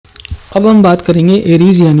अब हम बात करेंगे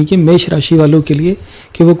एरीज यानी कि मेष राशि वालों के लिए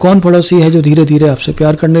कि वो कौन पड़ोसी है जो धीरे धीरे आपसे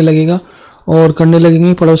प्यार करने लगेगा और करने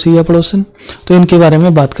लगेंगे पड़ोसी या पड़ोसन। तो इनके बारे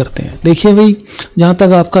में बात करते हैं। देखिए भाई, जहाँ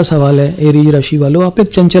तक आपका सवाल है एरीज राशि वालों, आप एक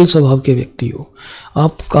चंचल स्वभाव के व्यक्ति हो,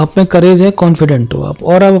 आप में करेज है, कॉन्फिडेंट हो आप,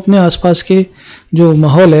 और आप अपने आसपास के जो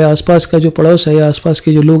माहौल है, आसपास का जो पड़ोस है या आसपास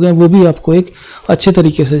के जो लोग हैं वो भी आपको एक अच्छे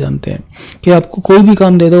तरीके से जानते हैं कि आपको कोई भी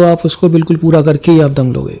काम दे दो आप उसको बिल्कुल पूरा करके ही आप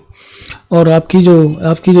दम लोगे। और आपकी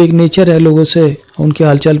जो एक नेचर है लोगों से उनके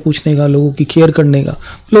हालचाल पूछने का, लोगों की केयर करने का,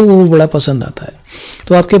 लोगों को बड़ा पसंद आता है।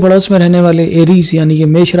 तो आपके पड़ोस में रहने वाले एरीज यानी कि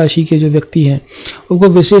मेष राशि के जो व्यक्ति हैं उनको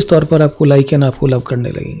विशेष तौर पर आपको लाइक एंड आपको लव करने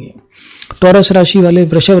लगेंगे। टॉरस राशि वाले,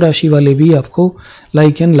 वृषभ राशि वाले भी आपको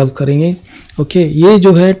लाइक एंड लव करेंगे। ओके, ये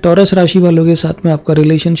जो है टॉरस राशि वालों के साथ में आपका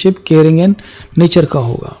रिलेशनशिप केयरिंग एंड नेचर का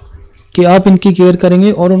होगा कि आप इनकी केयर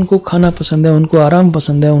करेंगे और उनको खाना पसंद है, उनको आराम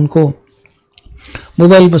पसंद है, उनको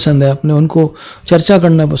मोबाइल पसंद है, अपने उनको चर्चा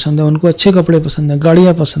करना पसंद है, उनको अच्छे कपड़े पसंद है,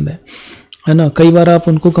 गाड़ियाँ पसंद है ना। कई बार आप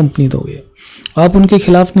उनको कंपनी दोगे, आप उनके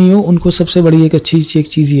खिलाफ नहीं हो, उनको सबसे बड़ी एक अच्छी एक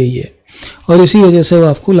चीज़ यही है और इसी वजह से वो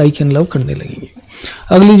आपको लाइक एंड लव करने लगेंगे।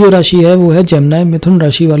 अगली जो राशि है वो है जेमिनी। मिथुन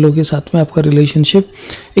राशि वालों के साथ में आपका रिलेशनशिप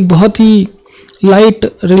एक बहुत ही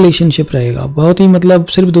लाइट रिलेशनशिप रहेगा, बहुत ही मतलब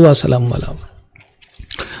सिर्फ दुआ सलाम वाला।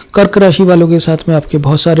 कर्क राशि वालों के साथ में आपके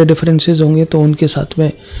बहुत सारे डिफरेंसेस होंगे तो उनके साथ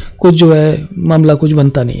में कुछ जो है मामला कुछ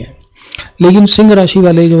बनता नहीं है। लेकिन सिंह राशि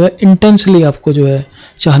वाले जो है इंटेंसली आपको जो है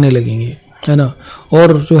चाहने लगेंगे, है ना,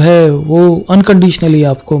 और जो है वो अनकंडीशनली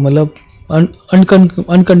आपको मतलब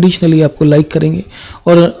अनकंडीशनली आपको लाइक करेंगे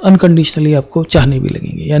और अनकंडीशनली आपको चाहने भी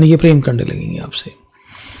लगेंगे, यानी कि प्रेम करने लगेंगे आपसे।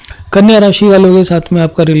 कन्या राशि वालों के साथ में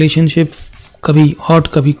आपका रिलेशनशिप कभी हॉट,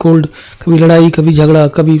 कभी कोल्ड, कभी लड़ाई, कभी झगड़ा,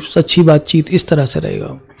 कभी अच्छी बातचीत, इस तरह से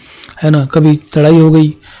रहेगा, है ना। कभी लड़ाई हो गई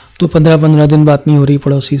तो 15-15 दिन बात नहीं हो रही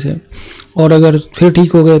पड़ोसी से, और अगर फिर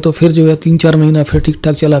ठीक हो गए तो फिर जो है 3-4 महीना फिर ठीक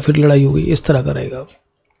ठाक चला, फिर लड़ाई हो गई, इस तरह का रहेगा।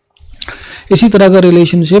 इसी तरह का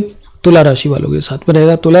रिलेशनशिप तुला राशि वालों के साथ में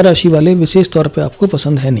रहेगा। तुला राशि वाले विशेष तौर पे आपको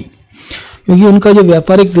पसंद है नहीं, क्योंकि उनका जो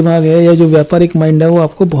व्यापारिक दिमाग है या जो व्यापारिक माइंड है वो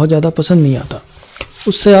आपको बहुत ज़्यादा पसंद नहीं आता,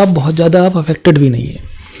 उससे आप बहुत ज़्यादा आप अफेक्टेड भी नहीं है।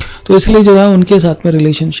 तो इसलिए जो है उनके साथ में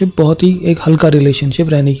रिलेशनशिप बहुत ही एक हल्का रिलेशनशिप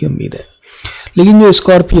रहने की उम्मीद है। लेकिन जो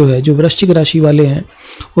स्कॉर्पियो है, जो वृश्चिक राशि वाले हैं,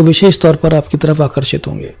 वो विशेष तौर पर आपकी तरफ आकर्षित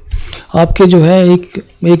होंगे। आपके जो है एक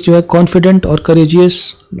जो है कॉन्फिडेंट और करेजियस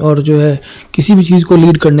और जो है किसी भी चीज़ को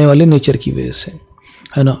लीड करने वाले नेचर की वजह से,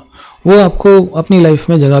 है ना, वो आपको अपनी लाइफ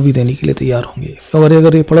में जगह भी देने के लिए तैयार होंगे। और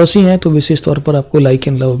अगर ये पड़ोसी हैं तो विशेष तौर पर आपको लाइक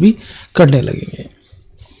एंड लव भी करने लगेंगे।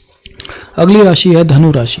 अगली राशि है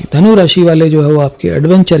धनु राशि। धनु राशि वाले जो है वो आपके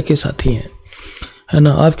एडवेंचर के साथी हैं, है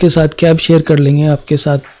ना, आपके साथ कैब शेयर कर लेंगे, आपके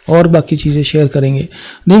साथ और बाकी चीज़ें शेयर करेंगे,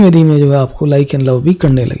 धीमे धीमे जो है आपको लाइक एंड लव भी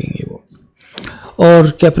करने लगेंगे वो। और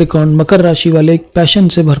कैप्रिकॉर्न मकर राशि वाले एक पैशन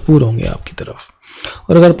से भरपूर होंगे आपकी तरफ,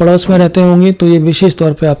 और अगर पड़ोस में रहते होंगे तो ये विशेष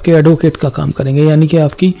तौर पे आपके एडवोकेट का काम करेंगे, यानी कि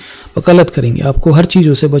आपकी वकालत करेंगे, आपको हर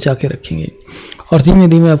चीज़ों से बचा के रखेंगे। और धीमे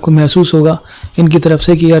धीमे आपको महसूस होगा इनकी तरफ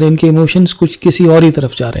से कि यार इनके इमोशंस कुछ किसी और ही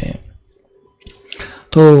तरफ जा रहे हैं,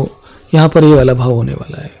 तो यहाँ पर ये वाला भाव होने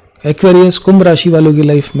वाला है। एक्वेरियस कुंभ राशि वालों की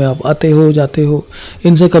लाइफ में आप आते हो जाते हो,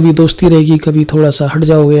 इनसे कभी दोस्ती रहेगी, कभी थोड़ा सा हट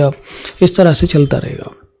जाओगे आप, इस तरह से चलता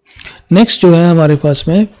रहेगा। नेक्स्ट जो है हमारे पास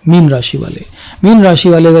में मीन राशि वाले। मीन राशि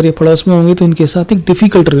वाले अगर ये पड़ोस में होंगे तो इनके साथ एक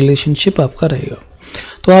डिफ़िकल्ट रिलेशनशिप आपका रहेगा।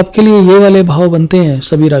 तो आपके लिए ये वाले भाव बनते हैं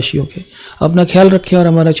सभी राशियों के। अपना ख्याल रखें और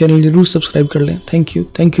हमारा चैनल जरूर सब्सक्राइब कर लें। Thank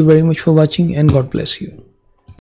you very much for watching and God bless you.